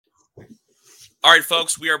All right,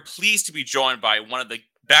 folks, we are pleased to be joined by one of the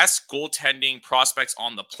best goaltending prospects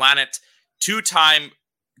on the planet, two-time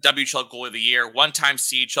WHL Goalie of the Year, one-time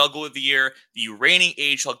CHL Goalie of the Year, the reigning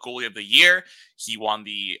AHL Goalie of the Year. He won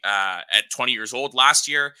at 20 years old last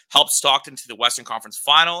year, helped Stockton to the Western Conference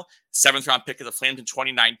Final, 7th-round pick of the Flames in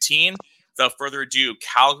 2019. Without further ado,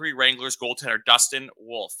 Calgary Wranglers goaltender Dustin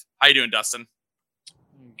Wolf. How you doing, Dustin?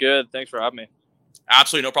 Good. Thanks for having me.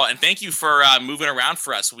 Absolutely, no problem. And thank you for moving around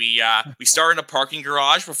for us. We started in a parking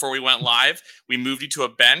garage before we went live. We moved you to a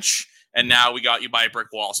bench, and now we got you by a brick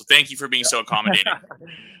wall. So thank you for being so accommodating.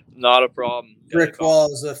 Not a problem. Brick wall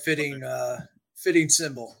is a fitting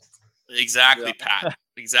symbol. Exactly, yeah. Pat.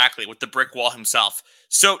 Exactly, with the brick wall himself.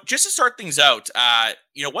 So just to start things out,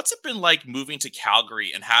 what's it been like moving to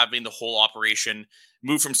Calgary and having the whole operation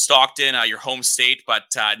move from Stockton, your home state, but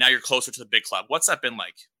now you're closer to the big club? What's that been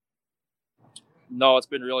like? No, it's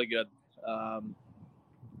been really good.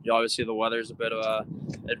 Obviously the weather's a bit of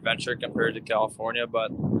an adventure compared to California,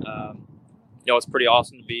 but it's pretty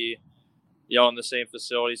awesome to be, in the same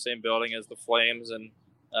facility, same building as the Flames, and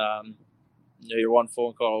you're one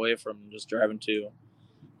phone call away from just driving to,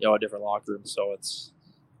 a different locker room. So it's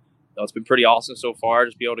been pretty awesome so far.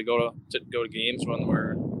 Just be able to go to games when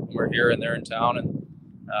we're here and they're in town, and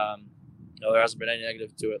there hasn't been any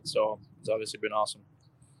negative to it. So it's obviously been awesome.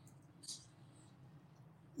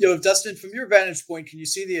 Dustin, from your vantage point, can you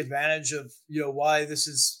see the advantage of why this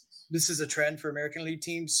is a trend for American League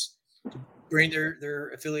teams to bring their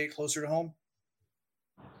affiliate closer to home?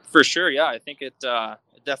 For sure, yeah. I think it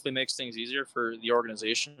definitely makes things easier for the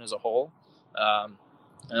organization as a whole. I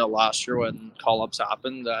know last year when call-ups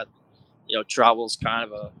happened, that travel's kind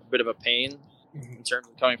of a bit of a pain in terms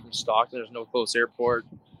of coming from Stockton. There's no close airport,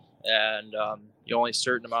 and only a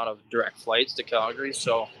certain amount of direct flights to Calgary,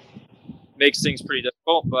 so makes things pretty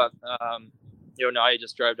difficult. But now you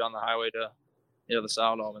just drive down the highway to the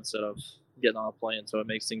Sound Home instead of getting on a plane, so it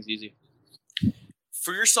makes things easy.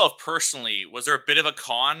 For yourself personally, was there a bit of a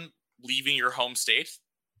con leaving your home state?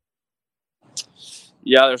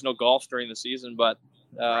 Yeah, there's no golf during the season, but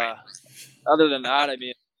other than that, I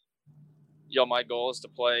mean, my goal is to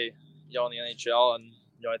play in the NHL, and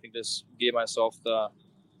I think this gave myself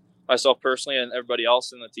personally and everybody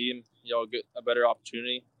else in the team a better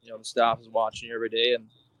opportunity. The staff is watching you every day, and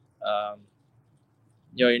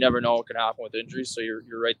you never know what can happen with injuries, so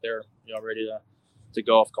you're right there, ready to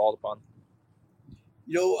go if called upon.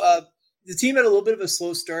 The team had a little bit of a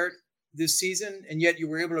slow start this season, and yet you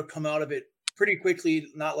were able to come out of it pretty quickly,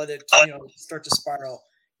 not let it start to spiral.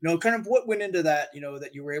 Kind of what went into that, that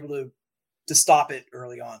you were able to stop it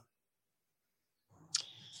early on.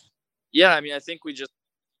 Yeah, I mean, I think we just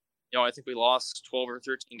we lost 12 or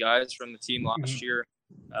 13 guys from the team last year.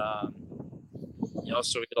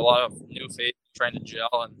 So we had a lot of new faces trying to gel,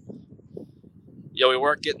 and we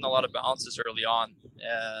weren't getting a lot of bounces early on,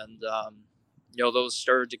 and those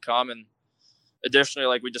started to come, and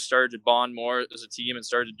additionally, we just started to bond more as a team and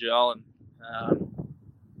started to gel, and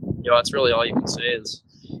that's really all you can say is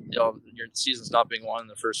your season's not being won in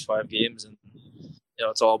the first 5 games, and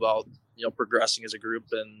it's all about progressing as a group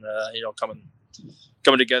and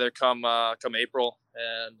coming together come April,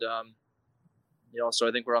 and so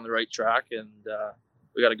I think we're on the right track, and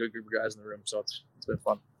we got a good group of guys in the room, so it's been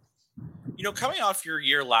fun. Coming off your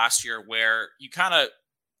year last year, where you kind of,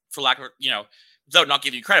 for lack of without not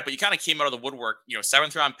giving you credit, but you kind of came out of the woodwork.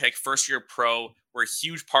 7th round pick, first year pro, were a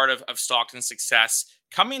huge part of Stockton's success.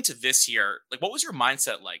 Coming into this year, what was your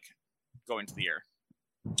mindset like going into the year?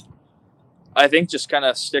 I think just kind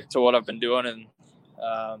of stick to what I've been doing, and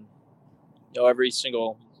every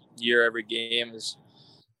single year, every game is,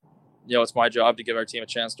 it's my job to give our team a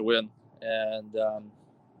chance to win. And,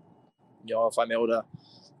 if I'm able to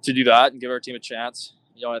do that and give our team a chance,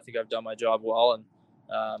 I think I've done my job well. And,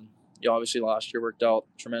 obviously last year worked out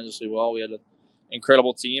tremendously well. We had an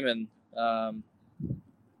incredible team, and,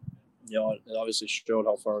 it obviously showed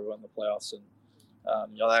how far we went in the playoffs. And,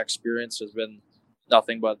 that experience has been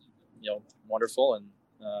nothing but, wonderful. And,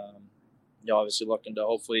 obviously looking to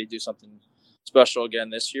hopefully do something special again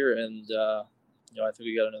this year, and I think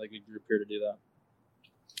we got another good group here to do that.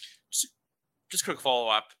 Just quick follow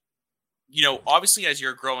up. Obviously as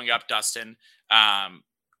you're growing up, Dustin,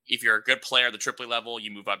 if you're a good player at the AAA level, you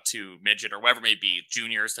move up to midget or whatever it may be,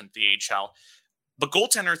 juniors and the AHL. But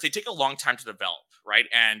goaltenders, they take a long time to develop, right?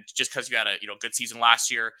 And just because you had a good season last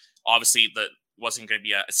year, obviously that wasn't going to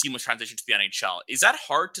be a seamless transition to the NHL. Is that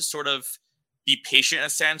hard to sort of be patient in a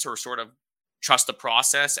sense, or sort of trust the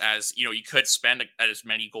process, as you could spend, as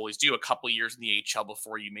many goalies do, a couple of years in the AHL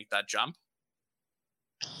before you make that jump?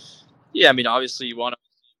 Yeah, I mean, obviously you want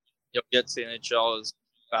to get to the NHL as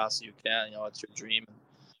fast as you can. It's your dream.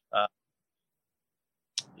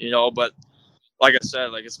 But like I said,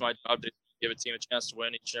 like it's my job to give a team a chance to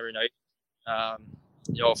win each and every night.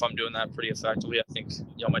 If I'm doing that pretty effectively, I think,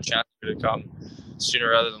 my chance is going to come sooner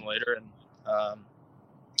rather than later. And,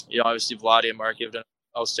 obviously Vladdy and Marky have done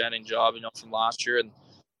an outstanding job, from last year and,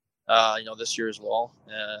 this year as well.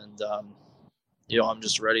 And, I'm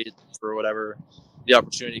just ready for whatever the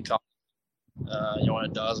opportunity comes. When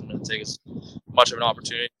it does, I'm going to take as much of an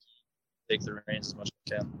opportunity to take the reins as much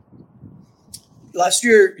as I can. Last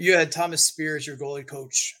year, you had Thomas Spear as your goalie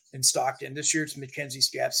coach in Stockton. This year, it's Mackenzie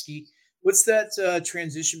Skapski. What's that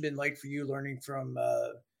transition been like for you, learning from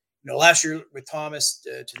last year with Thomas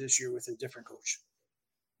to this year with a different coach?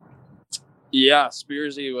 Yeah,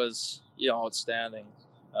 Spearsy was outstanding.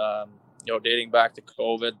 Dating back to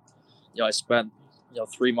COVID, I spent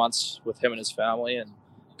 3 months with him and his family and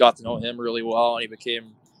got to know him really well, and he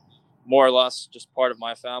became more or less just part of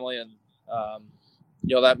my family. And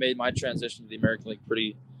that made my transition to the American League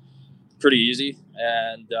pretty easy.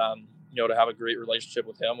 And to have a great relationship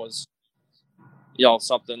with him was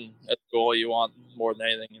something at the goal you want more than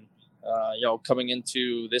anything. And coming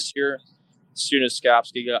into this year, as soon as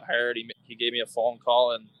Skapski got hired, he gave me a phone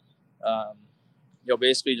call and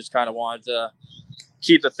basically just kind of wanted to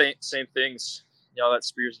keep the same things that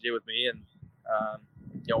Spears did with me, and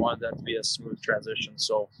wanted that to be a smooth transition.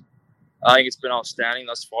 So I think it's been outstanding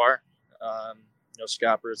thus far.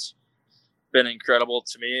 Scapper's been incredible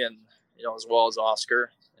to me, and as well as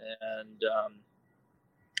Oscar. And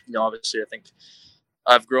obviously I think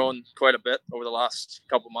I've grown quite a bit over the last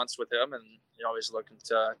couple months with him, and always looking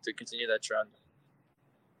to continue that trend.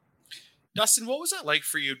 Dustin, what was that like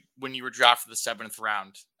for you when you were drafted the 7th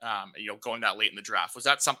round? Going that late in the draft, was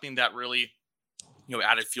that something that really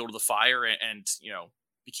added fuel to the fire and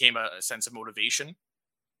became a sense of motivation?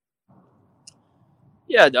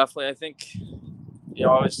 Yeah, definitely. I think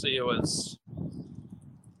obviously it was.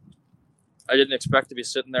 I didn't expect to be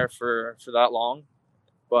sitting there for that long,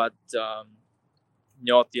 but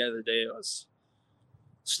at the end of the day, it was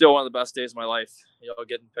still one of the best days of my life.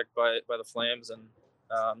 Getting picked by the Flames, and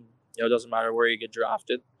it doesn't matter where you get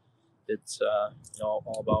drafted. It's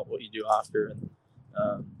all about what you do after, and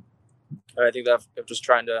I think that I'm just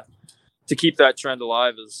trying to keep that trend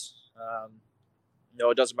alive. Is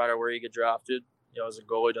it doesn't matter where you get drafted. As a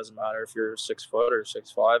goalie, it doesn't matter if you're 6 foot or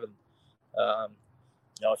 6'5", and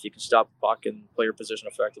if you can stop the puck and play your position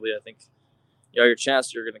effectively, I think your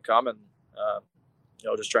chances are going to come, and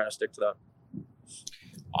just trying to stick to that.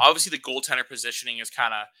 Obviously, the goaltender positioning is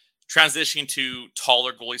kind of transitioning to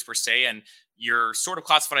taller goalies per se, and you're sort of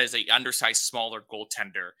classified as an undersized, smaller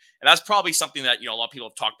goaltender. And that's probably something that, a lot of people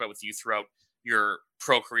have talked about with you throughout your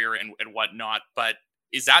pro career and whatnot. But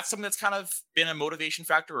is that something that's kind of been a motivation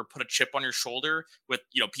factor or put a chip on your shoulder with,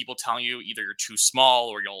 people telling you either you're too small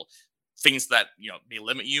or things that, may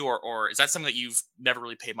limit you, or is that something that you've never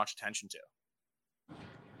really paid much attention to?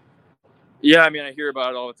 Yeah, I mean, I hear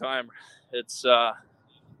about it all the time. It's,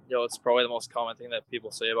 it's probably the most common thing that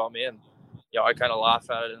people say about me. And, I kind of laugh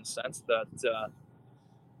at it in the sense that,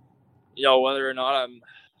 whether or not I'm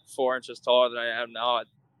 4 inches taller than I am now,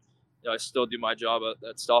 I still do my job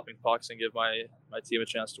at stopping pucks and give my team a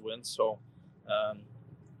chance to win. So, at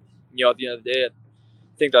the end of the day, I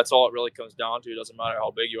think that's all it really comes down to. It doesn't matter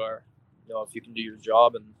how big you are. If you can do your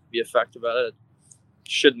job and be effective at it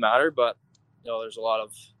shouldn't matter. But, there's a lot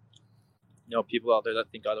of, people out there that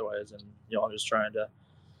think otherwise. And, I'm just trying to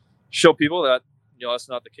show people that, that's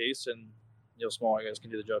not the case. And, smaller guys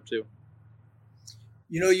can do the job too.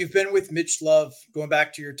 You've been with Mitch Love going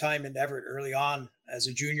back to your time in Everett early on as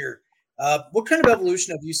a junior. What kind of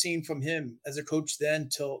evolution have you seen from him as a coach then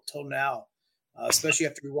till now, especially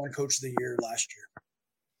after he won Coach of the Year last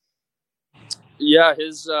year? Yeah,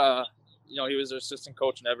 his he was an assistant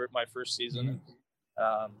coach in Everett my first season.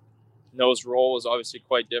 Mm-hmm. His role was obviously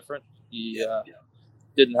quite different. He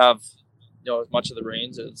didn't have as much of the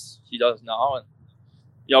reins as he does now, and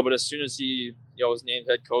but as soon as he was named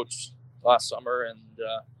head coach last summer, and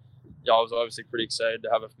I was obviously pretty excited to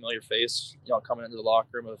have a familiar face coming into the locker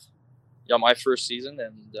room of my first season,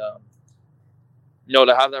 and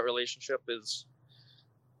to have that relationship is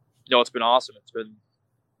it's been awesome. It's been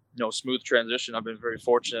smooth transition. I've been very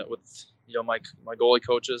fortunate with my goalie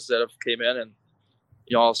coaches that have came in, and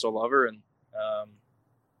also Lover, and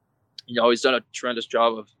he's done a tremendous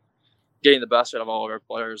job of getting the best out of all of our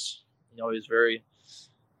players. He's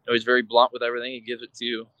very blunt with everything. He gives it to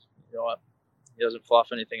you. He doesn't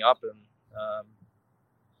fluff anything up, and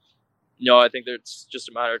I think that it's just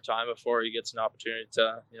a matter of time before he gets an opportunity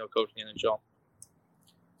to coach in the NHL.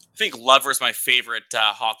 I think Lover is my favorite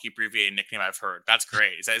hockey abbreviated nickname I've heard. That's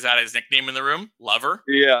great. Is that his nickname in the room? Lover?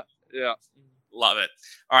 Yeah. Love it.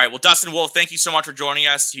 All right. Well, Dustin Wolf, thank you so much for joining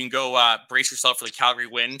us. You can go brace yourself for the Calgary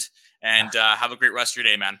Wind and have a great rest of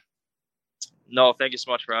your day, man. No, thank you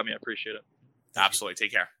so much for having me. I appreciate it. Absolutely.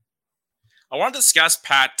 Take care. I want to discuss,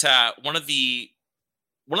 Pat, one of the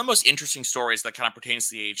most interesting stories that kind of pertains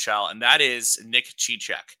to the AHL, and that is Nick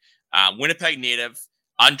Cicek, Winnipeg native,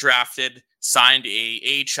 undrafted, signed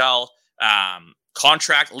a AHL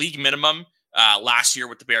contract, league minimum last year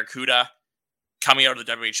with the Barracuda, coming out of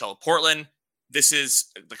the WHL of Portland. This is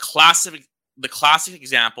the classic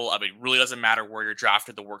example of it really doesn't matter where you're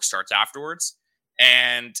drafted, the work starts afterwards.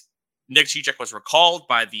 And Nick Cicek was recalled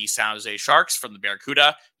by the San Jose Sharks from the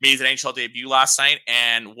Barracuda, made his NHL debut last night,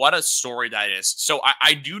 and what a story that is. So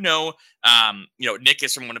I do know, Nick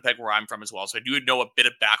is from Winnipeg, where I'm from as well, so I do know a bit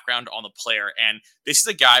of background on the player, and this is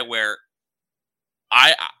a guy where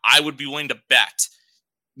I would be willing to bet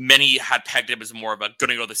many had pegged him as more of a going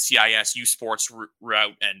to go the CIS U Sports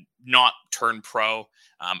route and not turn pro.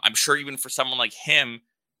 I'm sure even for someone like him,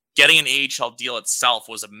 getting an AHL deal itself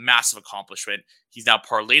was a massive accomplishment. He's now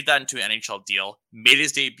parlayed that into an NHL deal, made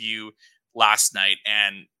his debut last night,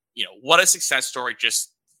 and what a success story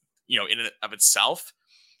just in and of itself.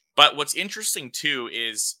 But what's interesting too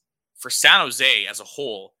is for San Jose as a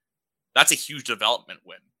whole, that's a huge development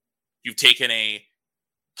win. You've taken a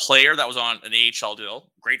player that was on an AHL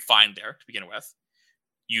deal, great find there to begin with.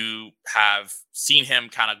 You have seen him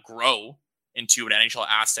kind of grow into an NHL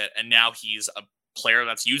asset, and now he's a player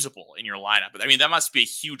that's usable in your lineup. I mean, that must be a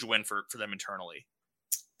huge win for them internally.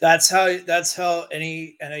 That's how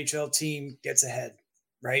any NHL team gets ahead,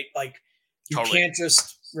 right? Like you can't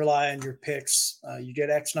just rely on your picks. You get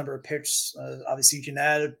X number of picks. Obviously, you can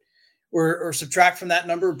add or subtract from that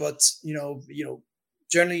number, but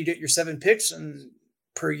generally you get your 7 picks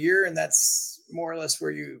per year, and that's more or less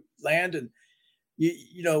where you land. And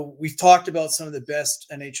we've talked about some of the best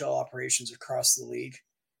NHL operations across the league.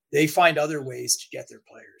 They find other ways to get their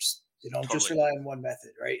players. They don't just rely on one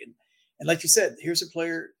method, right? And like you said, here's a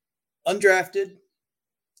player undrafted,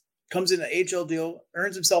 comes in an AHL deal,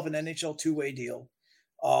 earns himself an NHL 2-way deal,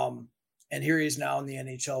 and here he is now in the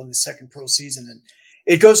NHL in the second pro season. And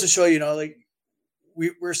it goes to show, like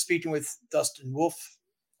we're speaking with Dustin Wolf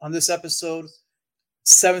on this episode.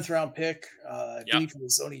 7th round pick. I believe it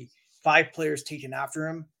was only 5 players taken after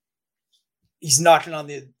him. He's knocking on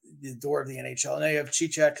the door of the NHL. And now you have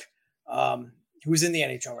Cicek, who's in the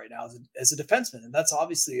NHL right now as a defenseman. And that's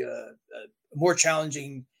obviously a more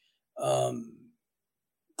challenging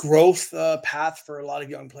growth path for a lot of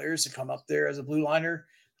young players to come up there as a blue liner.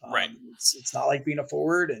 Right. It's not like being a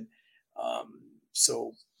forward. And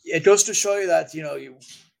so it goes to show you that,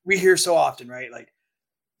 we hear so often, right? Like,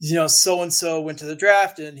 so-and-so went to the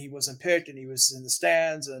draft and he wasn't picked and he was in the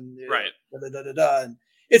stands and right. And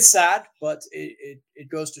it's sad, but it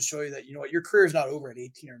goes to show you that, your career is not over at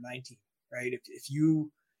 18 or 19, right? If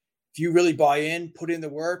you really buy in, put in the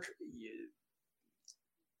work,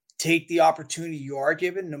 take the opportunity you are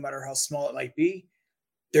given, no matter how small it might be,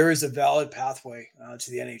 there is a valid pathway to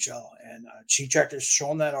the NHL. And Cicek has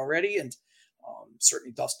shown that already. And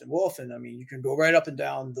certainly Dustin Wolf. And I mean, you can go right up and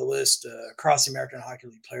down the list across the American Hockey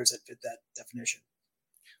League players that fit that definition.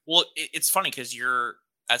 Well, it's funny because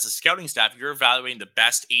as a scouting staff, you're evaluating the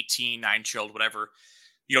best 18, 9-year-old, whatever,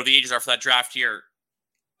 the ages are for that draft year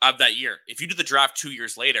of that year. If you did the draft 2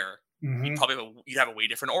 years later, you'd have a way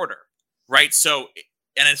different order, right? So,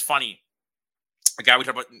 and it's funny, a guy we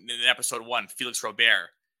talked about in episode 1, Felix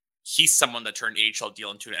Robert, he's someone that turned AHL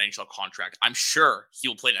deal into an NHL contract. I'm sure he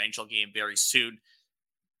will play an NHL game very soon.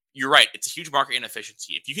 You're right. It's a huge market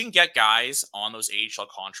inefficiency. If you can get guys on those AHL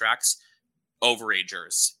contracts,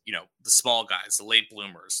 overagers, the small guys, the late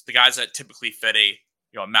bloomers, the guys that typically fit a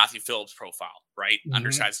Matthew Phillips profile, right?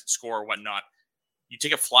 Undersized scorer, whatnot. You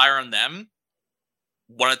take a flyer on them,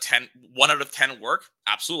 1 out of 10 work,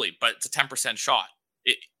 absolutely, but it's a 10% shot.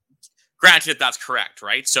 Granted, that's correct,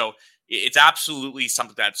 right? So it's absolutely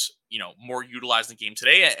something that's more utilized in the game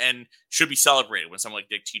today and should be celebrated when someone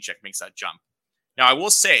like Nick Cicek makes that jump. Now, I will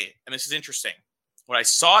say, and this is interesting, when I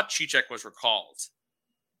saw Cicek was recalled,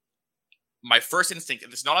 my first instinct,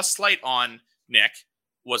 and it's not a slight on Nick,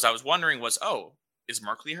 was I was wondering is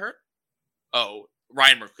Merkley hurt? Oh,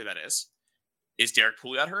 Ryan Merkley, that is. Is Derek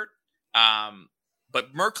Pouliot hurt?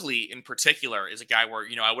 But Merkley in particular is a guy where,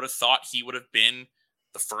 I would have thought he would have been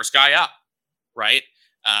the first guy up, right?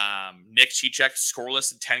 Nick Cicek,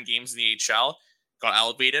 scoreless in 10 games in the AHL, got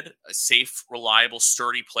elevated, a safe, reliable,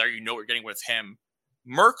 sturdy player. You know what you're getting with him.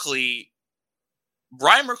 Ryan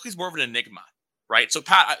Merkley's more of an enigma, right? So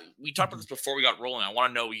Pat, we talked about this before we got rolling. I want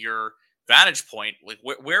to know your vantage point. Like,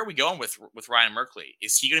 where are we going with Ryan Merkley?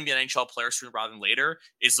 Is he going to be an NHL player sooner rather than later?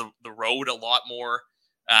 Is the road a lot more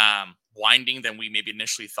winding than we maybe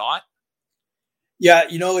initially thought? Yeah,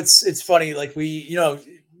 it's funny. Like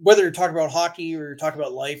whether you're talking about hockey or you're talking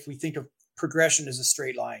about life, we think of progression as a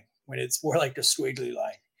straight line when it's more like a squiggly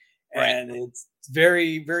line. Right. And it's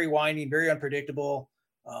very, very winding, very unpredictable.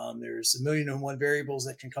 There's 1,000,001 variables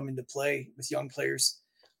that can come into play with young players.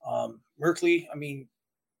 Merkley, I mean,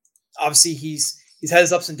 obviously he's had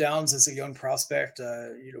his ups and downs as a young prospect,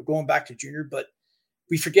 going back to junior, but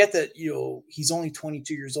we forget that, he's only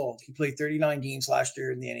 22 years old. He played 39 games last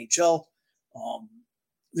year in the NHL.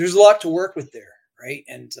 There's a lot to work with there, right?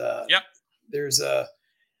 And there's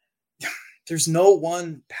no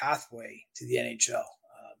one pathway to the NHL.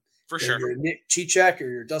 For sure. You're Nick Cicek or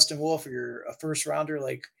you're Dustin Wolf or you're a first rounder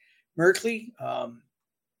like Merkley.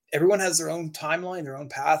 Everyone has their own timeline, their own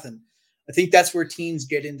path. And I think that's where teams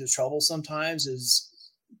get into trouble sometimes is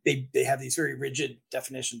they have these very rigid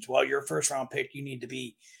definitions. Well, you're a first round pick. You need to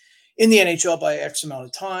be in the NHL by X amount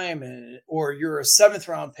of time, or you're a 7th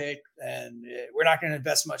round pick and we're not going to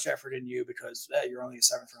invest much effort in you because you're only a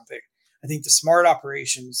 7th round pick. I think the smart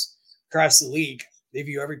operations across the league, they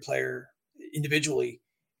view every player individually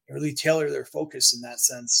and really tailor their focus in that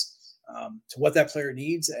sense to what that player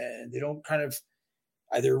needs. And they don't kind of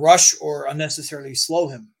either rush or unnecessarily slow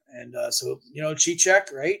him. And so,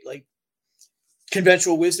 Cicek, right? Like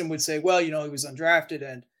conventional wisdom would say, well, he was undrafted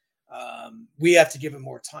and we have to give him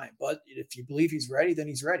more time. But if you believe he's ready, then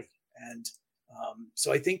he's ready. And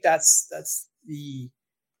so I think that's the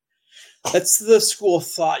school of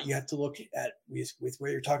thought you have to look at with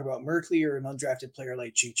where you're talking about Merkley or an undrafted player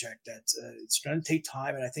like Cicek, that it's going to take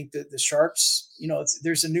time. And I think that the Sharks,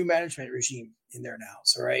 there's a new management regime in there now.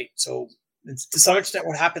 So, right. So to some extent,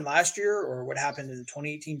 what happened last year or what happened in the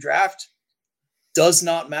 2018 draft does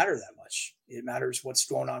not matter that much. It matters what's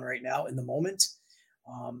going on right now in the moment.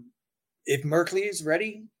 If Merkley is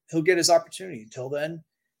ready, he'll get his opportunity. Until then,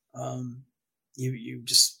 you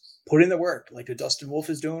just put in the work like a Dustin Wolf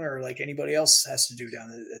is doing or like anybody else has to do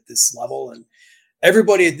down at this level. And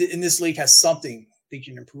everybody in this league has something they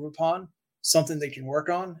can improve upon, something they can work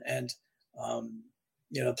on. And,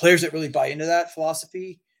 players that really buy into that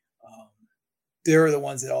philosophy, they're the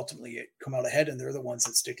ones that ultimately come out ahead and they're the ones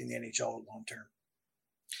that stick in the NHL long term.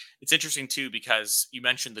 It's interesting too, because you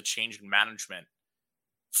mentioned the change in management.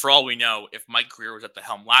 For all we know, if Mike Grier was at the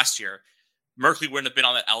helm last year, Merkley wouldn't have been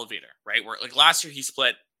on that elevator, right? Where like last year he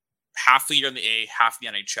split half the year in the A, half the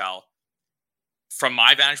NHL. From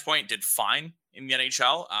my vantage point, did fine in the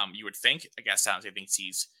NHL. You would think. I guess I think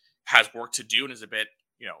has work to do and is a bit,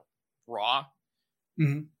 raw.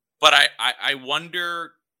 Mm-hmm. But I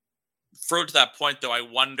wonder, further to that point though, I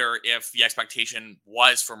wonder if the expectation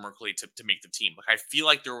was for Merkley to make the team. Like I feel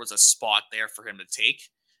like there was a spot there for him to take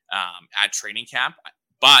at training camp.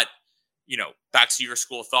 But, back to your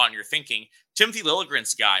school of thought and your thinking, Timothy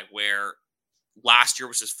Liljegren's guy, where last year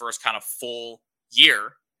was his first kind of full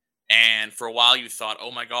year. And for a while you thought,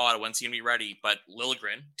 oh my God, when's he going to be ready? But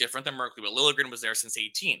Liljegren, different than Merkley, but Liljegren was there since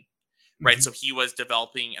 18, right? Mm-hmm. So he was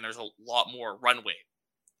developing and there's a lot more runway,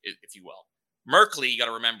 if you will. Merkley, you got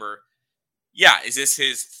to remember, is this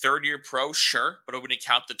his 3rd year pro? Sure. But when you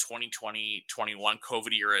count the 2020-21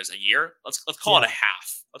 COVID year as a year, let's call it a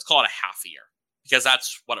half. Let's call it a half a year. Because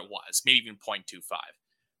that's what it was, maybe even 0.25.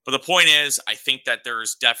 But the point is, I think that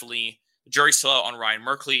there's definitely the jury's still out on Ryan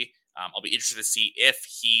Merkley. I'll be interested to see if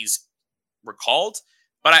he's recalled.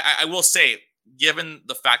 But I will say, given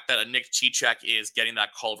the fact that a Nick Cicek is getting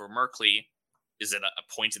that call over Merkley, is it a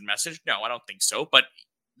pointed message? No, I don't think so. But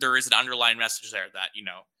there is an underlying message there that,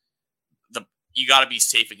 you got to be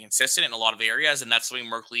safe and consistent in a lot of areas, and that's something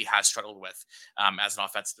Merkley has struggled with as an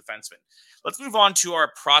offensive defenseman. Let's move on to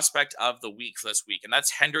our prospect of the week for this week, and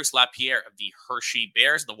that's Hendrix Lapierre of the Hershey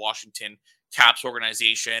Bears, the Washington Caps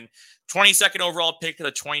organization. 22nd overall pick of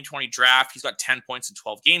the 2020 draft. He's got 10 points in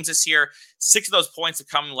 12 games this year. 6 of those points have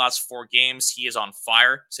come in the last 4 games. He is on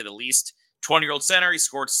fire, to say the least. 20-year-old center. He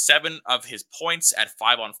scored 7 of his points at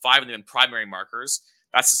 5-on-5, and they've been primary markers.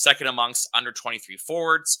 That's the second amongst under 23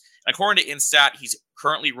 forwards. And according to Instat, he's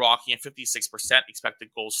currently rocking at 56% expected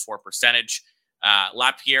goals for percentage.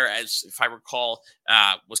 Lapierre, as if I recall,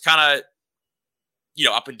 was kind of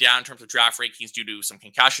up and down in terms of draft rankings due to some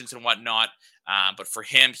concussions and whatnot. But for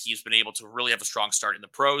him, he's been able to really have a strong start in the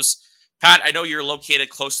pros. Pat, I know you're located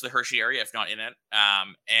close to the Hershey area, if not in it.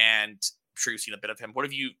 And I'm sure you've seen a bit of him. What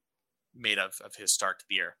have you made of his start to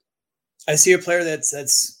the year? I see a player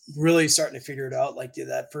that's really starting to figure it out. Like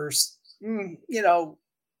that first, 5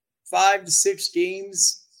 to 6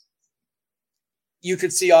 games, you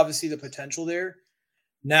could see obviously the potential there.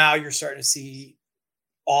 Now you're starting to see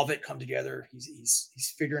all of it come together. He's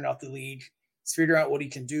figuring out the league. He's figuring out what he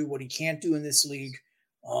can do, what he can't do in this league.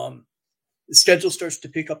 The schedule starts to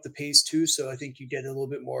pick up the pace too, so I think you get a little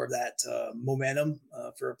bit more of that momentum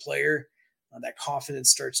for a player. That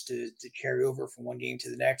confidence starts to carry over from one game to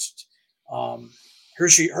the next.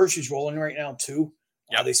 Hershey's rolling right now too.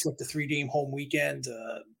 Yep. They swept the 3-game home weekend,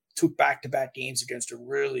 took back-to-back games against a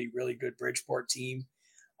really, really good Bridgeport team.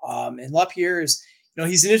 And LaPierre is,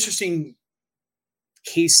 he's an interesting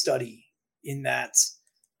case study in that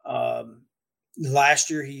last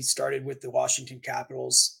year he started with the Washington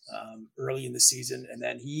Capitals early in the season, and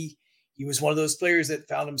then he was one of those players that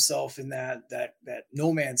found himself in that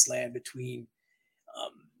no man's land between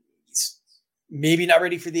he's maybe not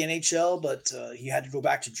ready for the NHL, but he had to go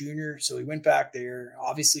back to junior, so he went back there.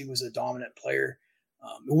 Obviously was a dominant player.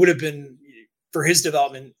 It would have been, for his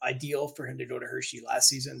development, ideal for him to go to Hershey last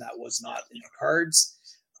season. That was not in the cards,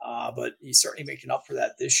 but he's certainly making up for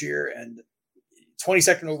that this year. And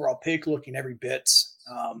 22nd overall pick, looking every bit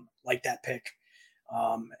like that pick.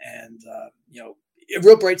 A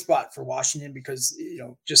real bright spot for Washington because,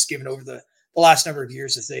 just given over the last number of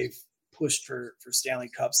years as they've pushed for Stanley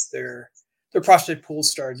Cups, their prospect pool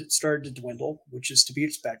started to dwindle, which is to be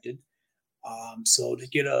expected. So to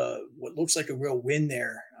get what looks like a real win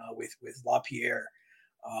there with LaPierre,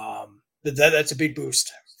 that's a big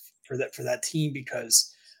boost for that team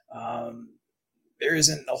because there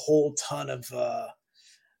isn't a whole ton of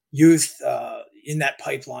youth in that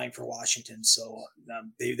pipeline for Washington. So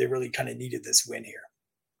they really kind of needed this win here.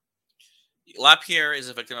 LaPierre is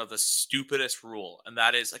a victim of the stupidest rule, and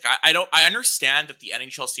that is I understand that the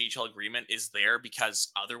NHL CHL agreement is there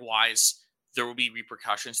because otherwise there will be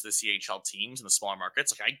repercussions to the CHL teams in the smaller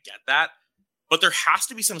markets. I get that, but there has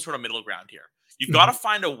to be some sort of middle ground here. You've got to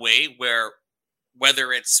find a way where,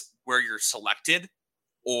 whether it's where you're selected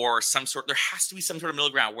or there has to be some sort of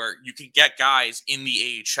middle ground where you can get guys in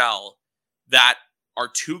the AHL that are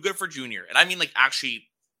too good for junior. And I mean, actually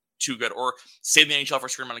too good, or stay in the NHL for a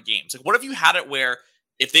certain amount of games. What if you had it where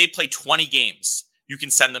if they play 20 games, you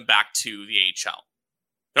can send them back to the AHL?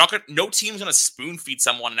 No team's going to spoon feed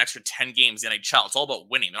someone an extra 10 games in the NHL. It's all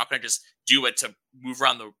about winning. They're not going to just do it to move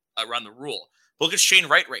around the rule. But look at Shane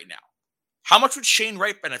Wright right now. How much would Shane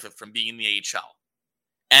Wright benefit from being in the AHL?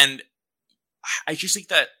 And I just think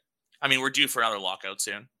that, we're due for another lockout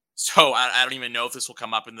soon. So I don't even know if this will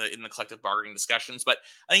come up in the collective bargaining discussions, but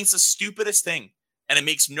I think it's the stupidest thing. And it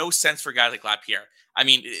makes no sense for a guy like LaPierre.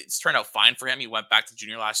 It's turned out fine for him. He went back to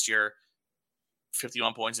junior last year,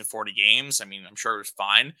 51 points in 40 games. I'm sure it was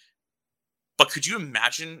fine. But could you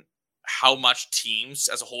imagine how much teams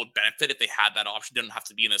as a whole would benefit if they had that option? Didn't have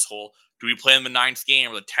to be in this whole, do we play in the 9th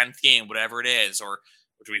game or the 10th game, whatever it is, or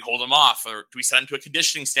do we hold them off, or do we send him to a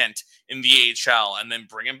conditioning stint in the AHL and then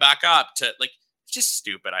bring him back up to it's just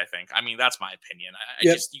stupid, I think. That's my opinion.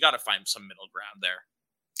 You got to find some middle ground there.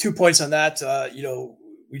 2 points on that.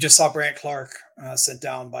 We just saw Brant Clark sent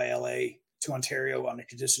down by LA to Ontario on a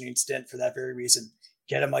conditioning stint for that very reason.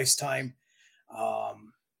 Get him ice time,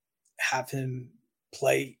 have him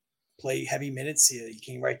play heavy minutes. He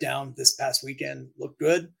came right down this past weekend, looked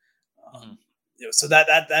good. So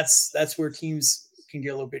that's where teams can get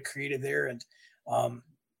a little bit creative there. And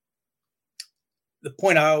the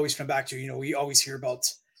point I always come back to, we always hear about,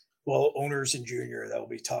 owners in junior, that will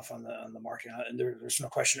be tough on the market. And there's no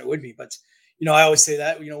question it would be, but, I always say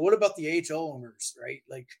that, what about the AHL owners, right?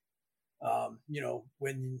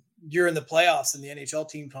 When you're in the playoffs and the NHL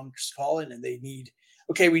team comes calling and we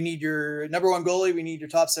need your number one goalie, we need your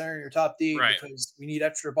top center, your top D, right, because we need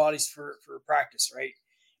extra bodies for practice, right?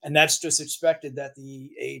 And that's just expected that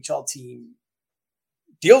the AHL team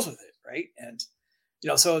deals with it, right? And,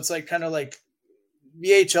 so it's kind of like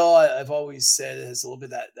the AHL, I've always said, has a little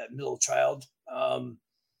bit that middle child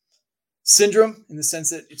syndrome, in the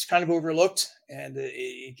sense that it's kind of overlooked and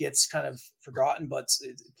it gets kind of forgotten, but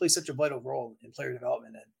it plays such a vital role in player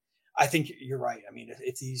development. And I think you're right.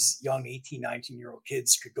 If these young 18, 19-year-old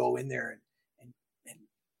kids could go in there and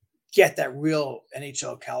get that real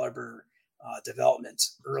NHL caliber development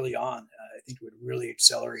early on, I think it would really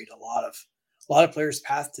accelerate a lot of players'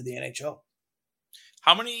 path to the NHL.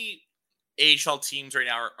 How many AHL teams right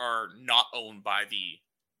now are not owned by the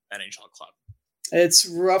NHL club? It's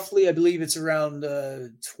roughly, I believe it's around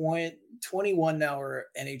 21 now are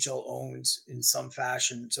NHL owned in some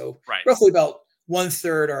fashion. So roughly about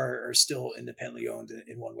 1/3 are still independently owned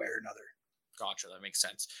in one way or another. Gotcha. That makes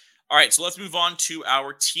sense. All right, so let's move on to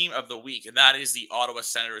our team of the week, and that is the Ottawa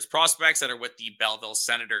Senators prospects that are with the Belleville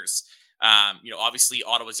Senators. Obviously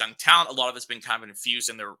Ottawa's young talent, a lot of it's been kind of infused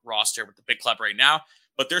in their roster with the big club right now,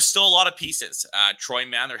 but there's still a lot of pieces. Troy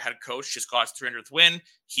Mann, their head coach, just got his 300th win.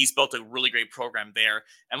 He's built a really great program there.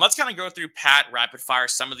 And let's kind of go through, Pat, rapid fire,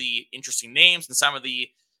 some of the interesting names and some of the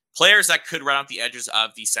players that could run out the edges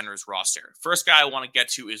of the Senators roster. First guy I want to get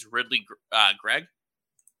to is Ridley Gregg.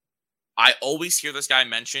 I always hear this guy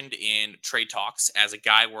mentioned in trade talks as a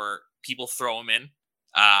guy where people throw him in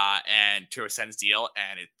and to a sense deal,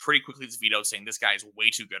 and it pretty quickly is vetoed, saying this guy is way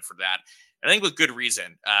too good for that. And I think with good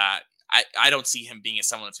reason. I don't see him being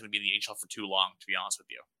someone that's going to be in the AHL for too long, to be honest with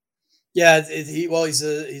you. Yeah, he's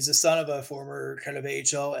a son of a former kind of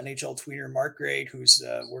NHL tweener, Mark Gregg, who's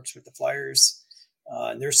works with the Flyers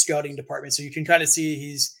and their scouting department. So you can kind of see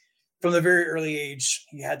he's from the very early age,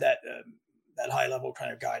 he had that high level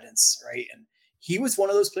kind of guidance, right? And he was one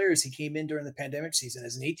of those players. He came in during the pandemic season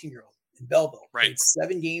as an 18-year-old in Belleville, right? Played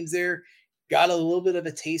 7 games there, got a little bit of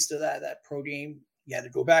a taste of that pro game. He had to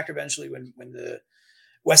go back eventually when the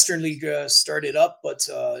Western League started up, but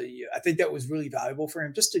I think that was really valuable for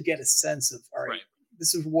him just to get a sense of, all right,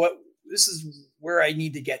 this is where I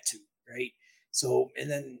need to get to, right? So, and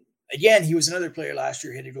then again, he was another player last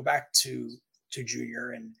year. He had to go back to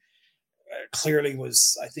junior and clearly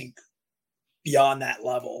was, I think, beyond that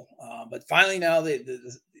level. But finally now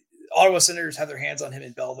the Ottawa Senators have their hands on him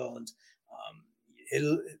in Belleville, and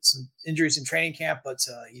some injuries in training camp, but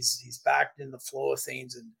he's back in the flow of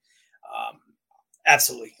things. And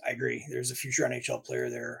absolutely, I agree. There's a future NHL player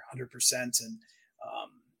there, 100%. And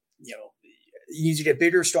he needs to get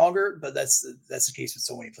bigger, stronger, but that's the case with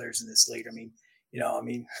so many players in this league. I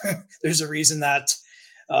mean, there's a reason that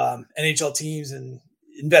NHL teams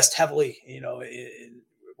invest heavily, in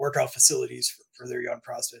workout facilities for their young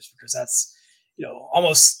prospects, because that's,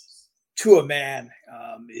 almost to a man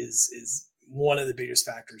is one of the biggest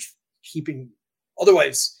factors keeping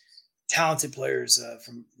otherwise talented players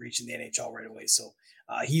from reaching the NHL right away. So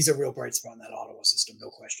he's a real bright spot in that Ottawa system, no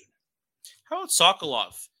question. How about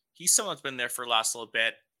Sokolov? He's someone that's been there for the last little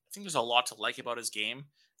bit. I think there's a lot to like about his game.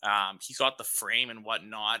 He's got the frame and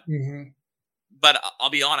whatnot. Mm-hmm. But I'll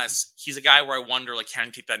be honest, he's a guy where I wonder, can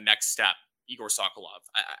he take that next step, Igor Sokolov?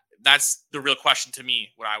 That's the real question to me,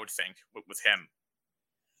 what I would think with him.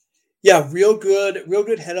 Yeah, real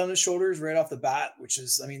good head on his shoulders right off the bat, which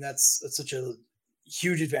is, that's such a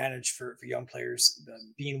huge advantage for young players,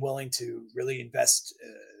 being willing to really invest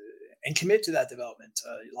and commit to that development.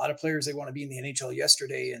 A lot of players, they want to be in the NHL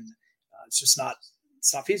yesterday, and it's not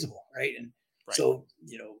feasible, right? And so,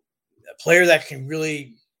 a player that can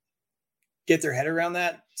really get their head around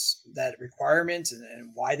that requirement and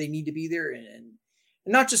why they need to be there, and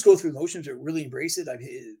not just go through motions, but really embrace it.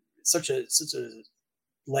 It's such a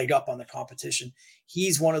leg up on the competition.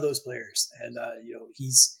 He's one of those players, and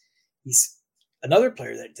he's another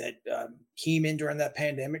player that came in during that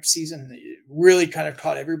pandemic season. It really kind of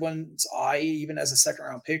caught everyone's eye, even as a second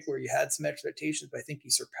round pick, where you had some expectations, but I think he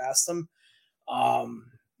surpassed them.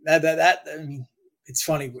 It's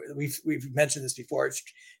funny. We've mentioned this before.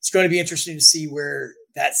 It's going to be interesting to see where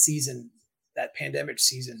that season, that pandemic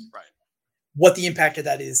season, what the impact of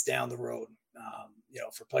that is down the road,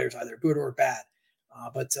 for players, either good or bad.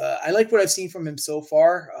 But I like what I've seen from him so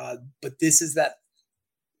far. But this is that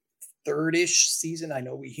third-ish season. I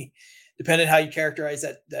know depending on how you characterize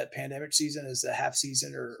that pandemic season as a half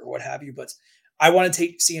season or what have you, but I want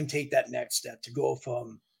to see him take that next step to go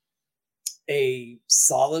from a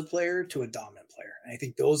solid player to a dominant player. And I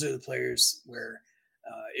think those are the players where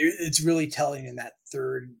it's really telling in that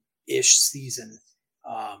third-ish season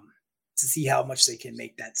to see how much they can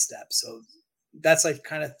make that step. So that's, I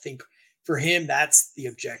kind of think, for him, that's the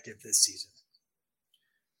objective this season.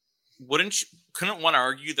 Couldn't one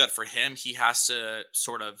argue that for him, he has to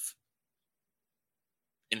sort of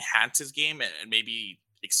enhance his game and maybe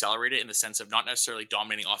accelerate it in the sense of not necessarily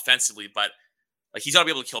dominating offensively, but he's got to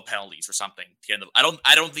be able to kill penalties or something. I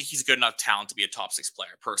don't think he's good enough talent to be a top 6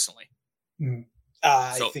 player personally. Mm-hmm.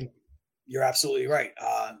 I think you're absolutely right.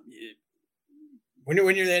 When you're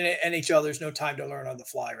in the NHL, there's no time to learn on the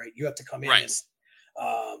fly, right? You have to come in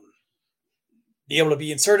and be able to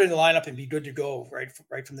be inserted in the lineup and be good to go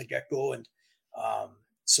right from the get-go. And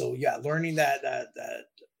learning that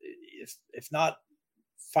if not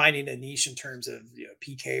finding a niche in terms of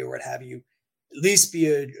PK or what have you, at least be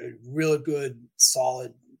a real good,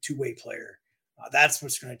 solid two-way player. That's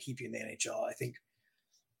what's going to keep you in the NHL. I think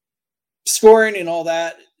scoring and all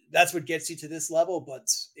that, that's what gets you to this level, but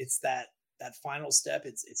it's that final step.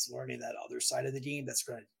 It's learning that other side of the game that's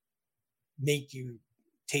going to make you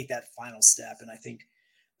take that final step. And I think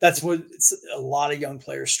that's what a lot of young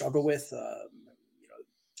players struggle with,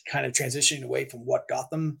 kind of transitioning away from what got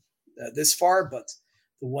them this far, but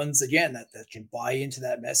the ones again that can buy into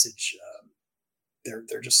that message,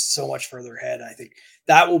 they're just so much further ahead. I think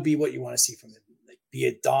that will be what you want to see from him. Like, be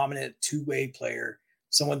a dominant two-way player,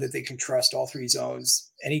 someone that they can trust all three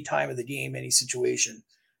zones, any time of the game, any situation.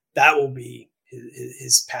 That will be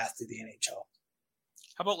his path to the NHL.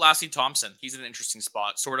 How about Lassie Thompson? He's in an interesting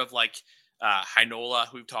spot, sort of like Heinola,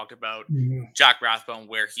 who we've talked about, Jack Rathbone,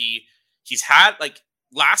 where he's had, like,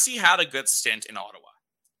 Lassie had a good stint in Ottawa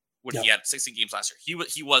when he had 16 games last year.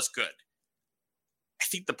 He was good. I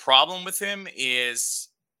think the problem with him is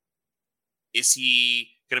he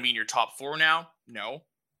going to be in your top four now? No.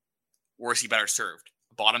 Or is he better served?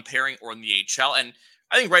 Bottom pairing or in the AHL? And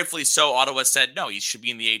I think rightfully so, Ottawa said, no, he should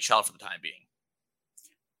be in the AHL for the time being.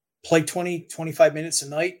 Play 20, 25 minutes a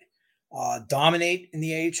night, dominate in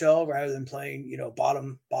the AHL rather than playing,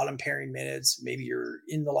 bottom pairing minutes. Maybe you're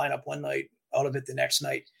in the lineup one night, out of it the next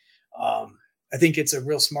night. I think it's a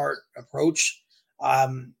real smart approach.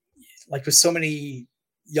 Like with so many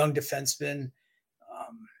young defensemen,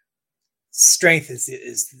 strength is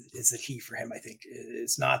the key for him. I think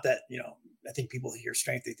it's not that, I think people hear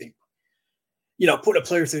strength, they think, put a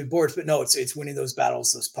player through the boards, but no, it's winning those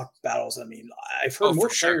battles, those puck battles. I mean, I've heard more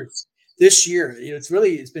players this year.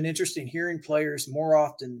 It's been interesting hearing players more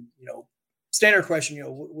often, standard question,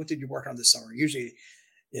 what did you work on this summer? Usually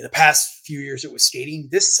in the past few years, it was skating.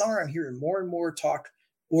 This summer, I'm hearing more and more talk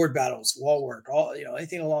board battles, wall work, all,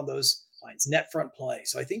 anything along those lines, net front play.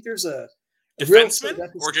 So I think there's a defenseman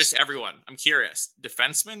or just everyone. I'm curious.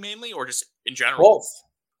 Defenseman mainly, or just in general?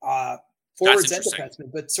 Both. Forwards and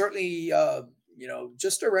defensemen, but certainly,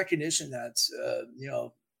 just a recognition that,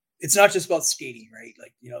 it's not just about skating, right?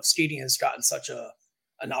 Like, skating has gotten such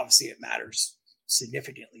and obviously it matters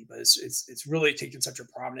significantly, but it's really taken such a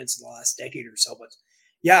prominence in the last decade or so. But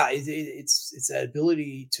yeah, it's that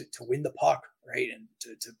ability to win the puck, right? And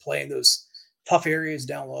to play in those tough areas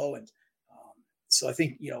down low. And so I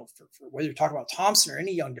think, for whether you're talking about Thompson or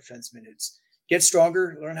any young defenseman, it's get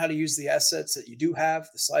stronger, learn how to use the assets that you do have,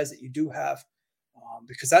 the size that you do have,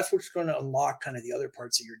 because that's what's going to unlock kind of the other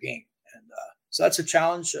parts of your game. And so that's a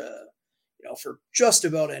challenge, for just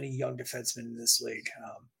about any young defenseman in this league.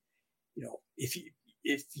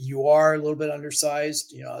 If you are a little bit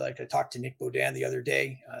undersized, like I talked to Nick Beaudin the other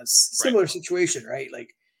day, similar situation, right?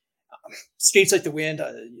 Like skates like the wind,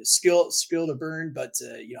 skill to burn, but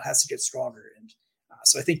has to get stronger. And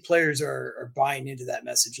so I think players are buying into that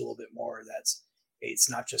message a little bit more. That's, hey, it's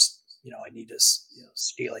not just, I need to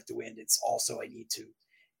skate like the wind. It's also, I need to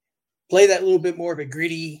play that little bit more of a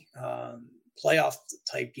gritty playoff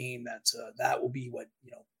type game. That will be what,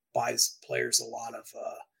 buys players a lot of,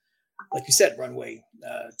 like you said, runway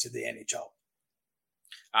to the NHL.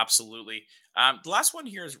 Absolutely. The last one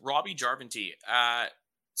here is Robbie Jarventy.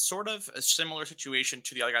 Sort of a similar situation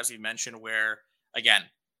to the other guys you mentioned, where again,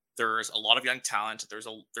 there's a lot of young talent. There's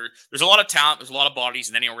a lot of talent. There's a lot of bodies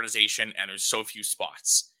in any organization, and there's so few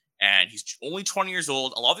spots. And he's only 20 years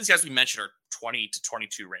old. A lot of these guys we mentioned are 20 to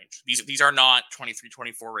 22 range. These are not 23,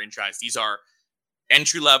 24 range guys. These are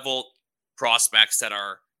entry level prospects that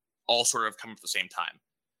are all sort of coming at the same time.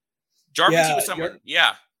 Jarventy was someone.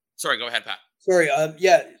 Yeah. Sorry, go ahead, Pat. Sorry.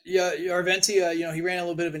 Jarventy, he ran a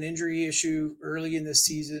little bit of an injury issue early in this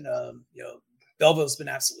season. Belleville's been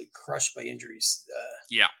absolutely crushed by injuries.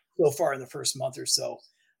 So far in the first month or so.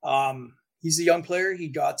 He's a young player. He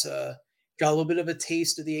got a little bit of a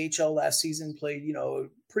taste of the AHL last season, played, a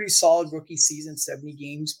pretty solid rookie season, 70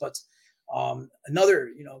 games, but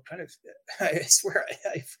another, kind of, I swear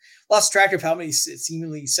I've lost track of how many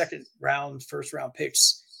seemingly first round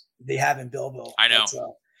picks they have in Belleville. I know.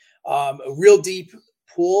 But, a real deep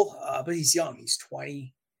pool, but he's young. He's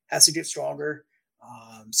 20, has to get stronger.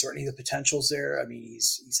 Certainly the potential's there. I mean,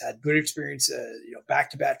 he's had good experience,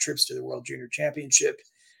 back-to-back trips to the World Junior Championship.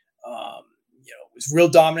 Was real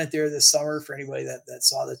dominant there this summer for anybody that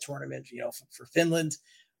saw the tournament, for Finland.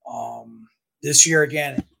 This year,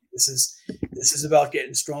 again, this is about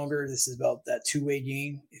getting stronger. This is about that two-way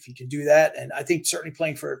game. If you can do that. And I think certainly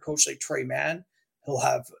playing for a coach like Trey Mann, he'll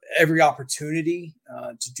have every opportunity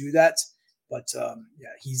to do that. But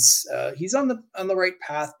he's on the right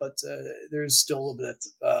path, but there's still a little bit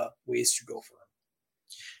of ways to go for him.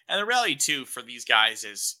 And the reality too for these guys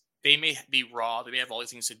is they may be raw, they may have all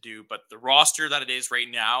these things to do, but the roster that it is right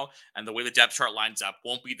now and the way the depth chart lines up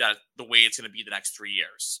won't be the way it's going to be the next 3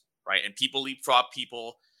 years, right? And people leapfrog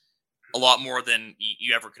people a lot more than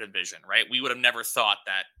you ever could envision, right? We would have never thought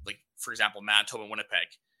that, like, for example, Manitoba and Winnipeg.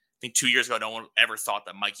 I think 2 years ago, no one ever thought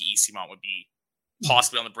that Mikey Eastimont would be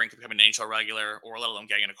possibly on the brink of becoming an NHL regular, or let alone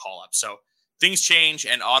getting a call-up. So things change,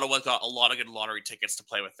 and Ottawa got a lot of good lottery tickets to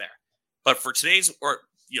play with there. But for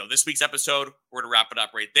this week's episode, we're going to wrap it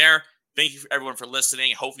up right there. Thank you everyone for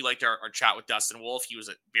listening. Hope you liked our chat with Dustin Wolf. He was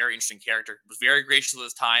a very interesting character. He was very gracious with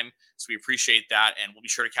his time, so we appreciate that, and we'll be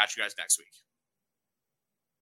sure to catch you guys next week.